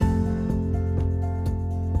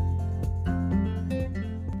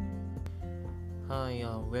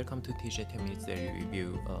welcome to TJ 10 Minutes Daily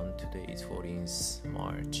Review. Today is 14th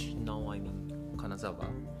March. Now I'm in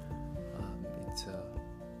Kanazawa.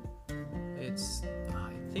 It's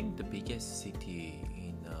I think the biggest city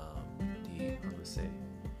in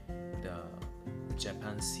the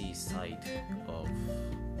Japan Sea side of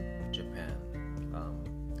Japan.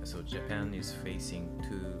 So Japan is facing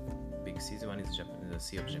two big seas. One is the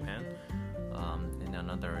Sea of Japan, and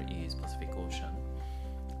another is Pacific Ocean.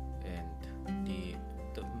 And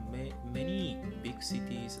many big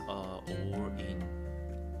cities are all in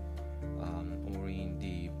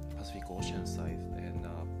the Pacific Ocean side, and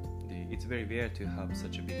it's very rare to have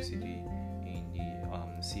such a big city in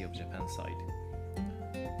the Sea of Japan side.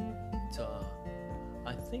 So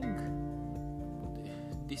I think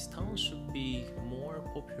this town should be more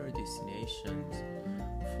popular destinations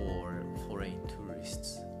for foreign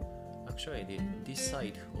tourists. Actually, this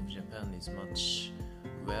side of Japan is much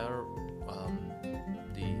well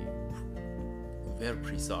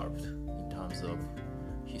preserved in terms of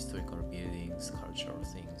historical buildings, cultural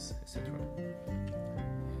things, etc.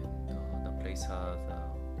 And the place has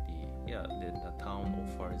the town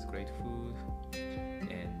offers great food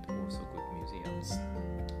and also good museums.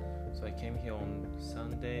 So I came here on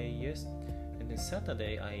Sunday, yes, and then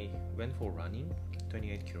Saturday I went for running,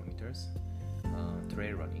 28 kilometers,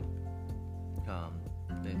 trail running.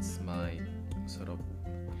 That's my sort of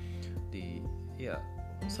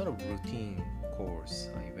routine course.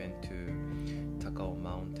 I went to Takao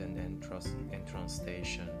Mountain entrance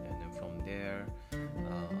station, and then from there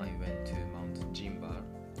I went to Mount Jinba,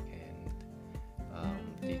 and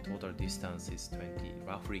the total distance is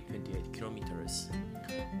roughly 28 kilometers,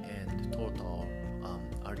 and total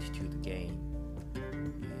altitude gain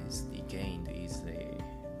is I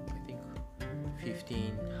think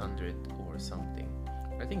 1500 or something.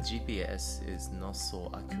 I think GPS is not so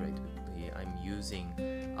accurate. I'm using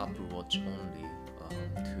Apple Watch only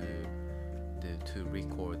to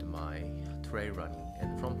record my trail running,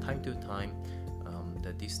 and from time to time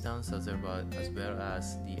the distance as well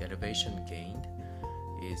as the elevation gained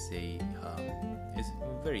is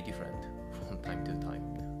very different from time to time,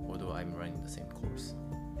 although I'm running the same course.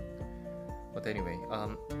 But anyway,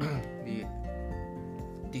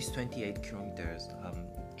 these 28 kilometers,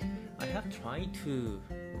 I have tried to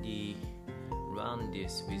run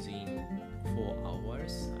this within 4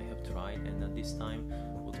 hours. I have tried, and at this time,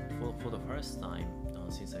 for the first time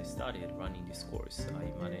since I started running this course,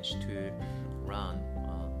 I managed to run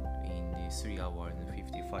in the 3 hours and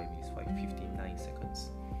 55 minutes, 59 seconds.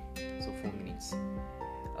 So 4 minutes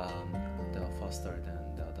faster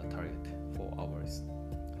than the target 4 hours.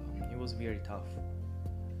 It was very tough.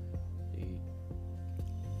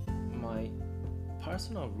 My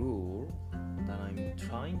personal rule that I'm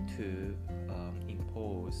trying to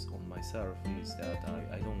impose on myself is that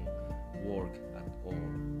I don't work at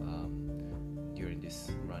all during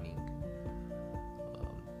this running.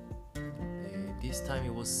 This time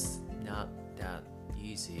it was not that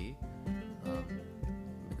easy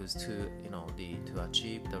because to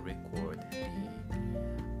achieve the record,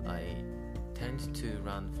 I tend to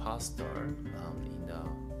run faster in the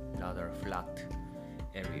rather flat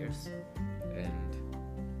areas, and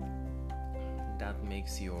that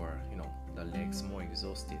makes the legs more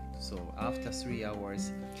exhausted. So after 3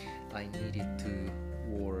 hours, I needed to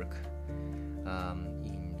work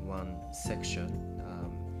in one section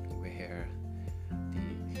where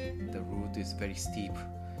the route is very steep,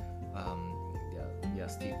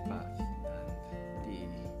 steep path,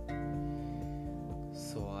 and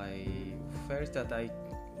so I felt that I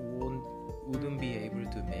wouldn't be able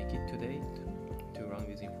to make it today to run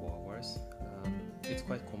within 4 hours. It's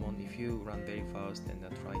quite common if you run very fast and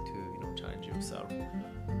try to challenge yourself.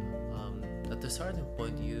 At a certain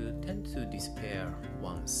point, you tend to despair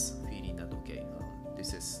once, feeling that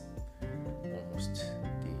this is almost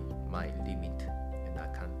my limit and I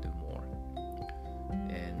can't do more.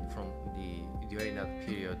 And during that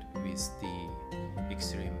period with the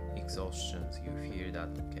extreme exhaustions, you feel that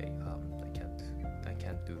I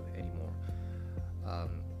can't do anymore.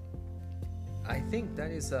 I think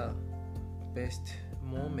that is a best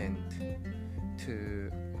moment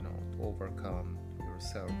to overcome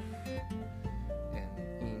yourself. And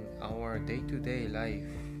in our day-to-day life,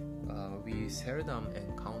 we seldom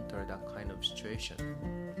encounter that kind of situation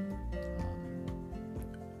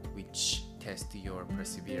which tests your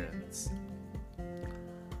perseverance.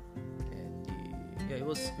 And it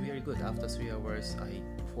was very good. After 3 hours,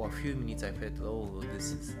 for a few minutes I felt,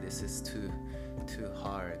 this is too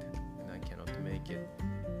hard and I cannot make it.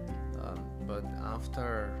 But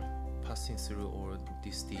after passing through all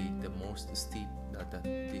the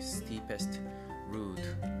steepest route,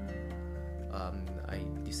 I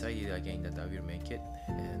decided again that I will make it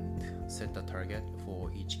and set the target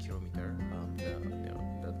for each kilometer,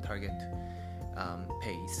 the target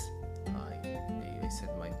pace. I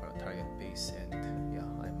set my target pace, and yeah,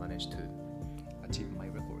 I managed to achieve my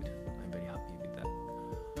record. I'm very happy with that.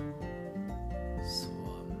 So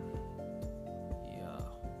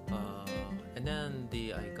and then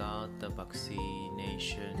I got the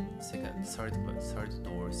vaccination, third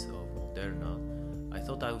dose of Moderna. I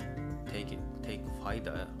thought I would take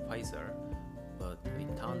Pfizer, but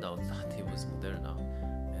it turned out that it was Moderna.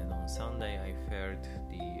 And on Sunday I felt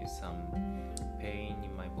some pain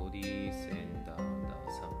in my body and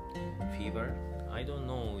some fever. I don't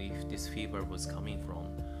know if this fever was coming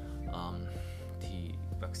from the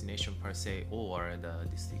vaccination per se or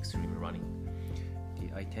this extreme running.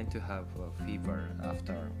 I tend to have a fever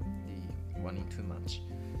after the running too much,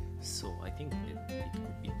 so I think it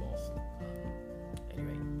could be both.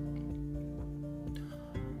 Anyway,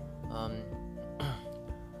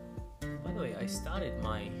 by the way, I started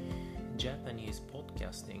my Japanese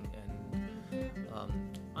podcasting,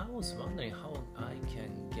 and I was wondering how I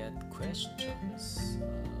can get questions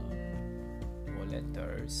or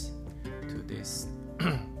letters to this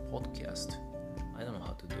podcast. I don't know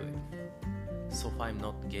how to do it. So far I'm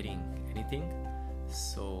not getting anything,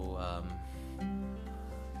 so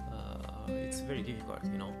it's very difficult,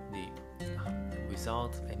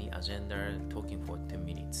 without any agenda, talking for 10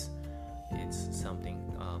 minutes. It's something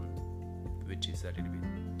which is a little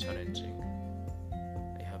bit challenging.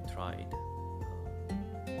 I have tried.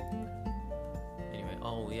 Anyway,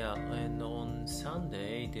 and on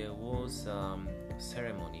Sunday there was a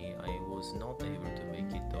ceremony. I was not able to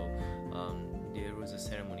make it though. There was a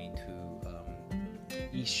ceremony to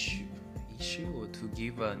issue or to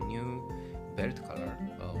give a new belt color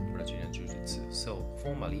of Brazilian Jiu-Jitsu. So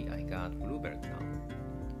formally I got blue belt now.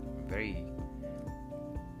 I'm very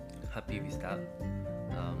happy with that.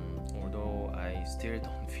 Although I still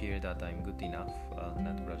don't feel that I'm good enough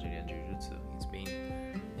at Brazilian Jiu-Jitsu. It's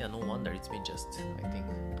been, no wonder it's been just, I think,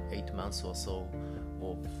 8 months or so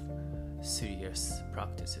of serious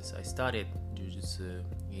practices. I started Jiu-Jitsu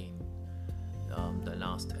in the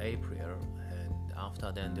last April, and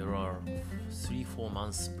after then there are 3-4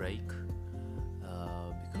 months break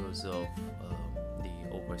because of the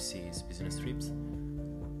overseas business trips.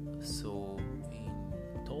 So in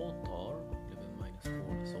total 11 minus 4,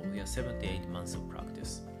 so 78 months of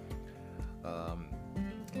practice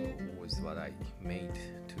was what I made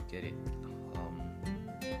to get it.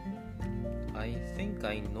 I think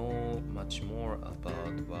I know much more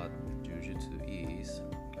about what Jiu-Jitsu is,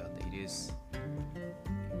 but it is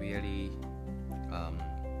really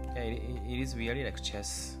it is really like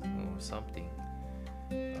chess or something.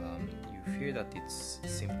 You feel that it's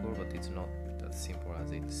simple, but it's not as simple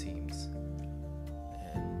as it seems,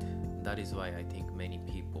 and that is why I think many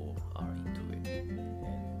people are into it.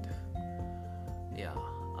 And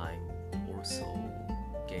I'm also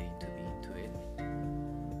getting to be into it.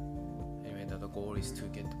 Anyway, the goal is to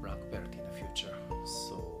get the black belt in the future,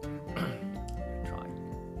 so we'll try.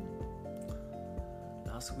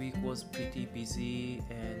 Last week was pretty busy,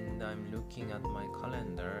 and I'm looking at my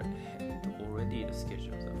calendar, and already the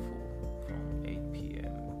schedules are full from 8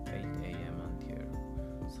 a.m. until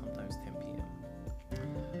sometimes 10 p.m.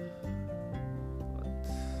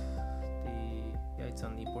 But it's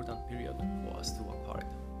an important period for us to work hard.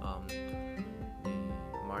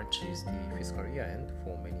 March is the fiscal year end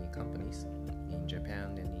for many companies in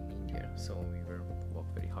Japan and in India, so we will work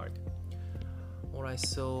very hard. Alright,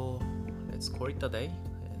 so let's call it a day,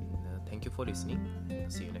 and thank you for listening.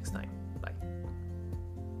 See you next time. Bye.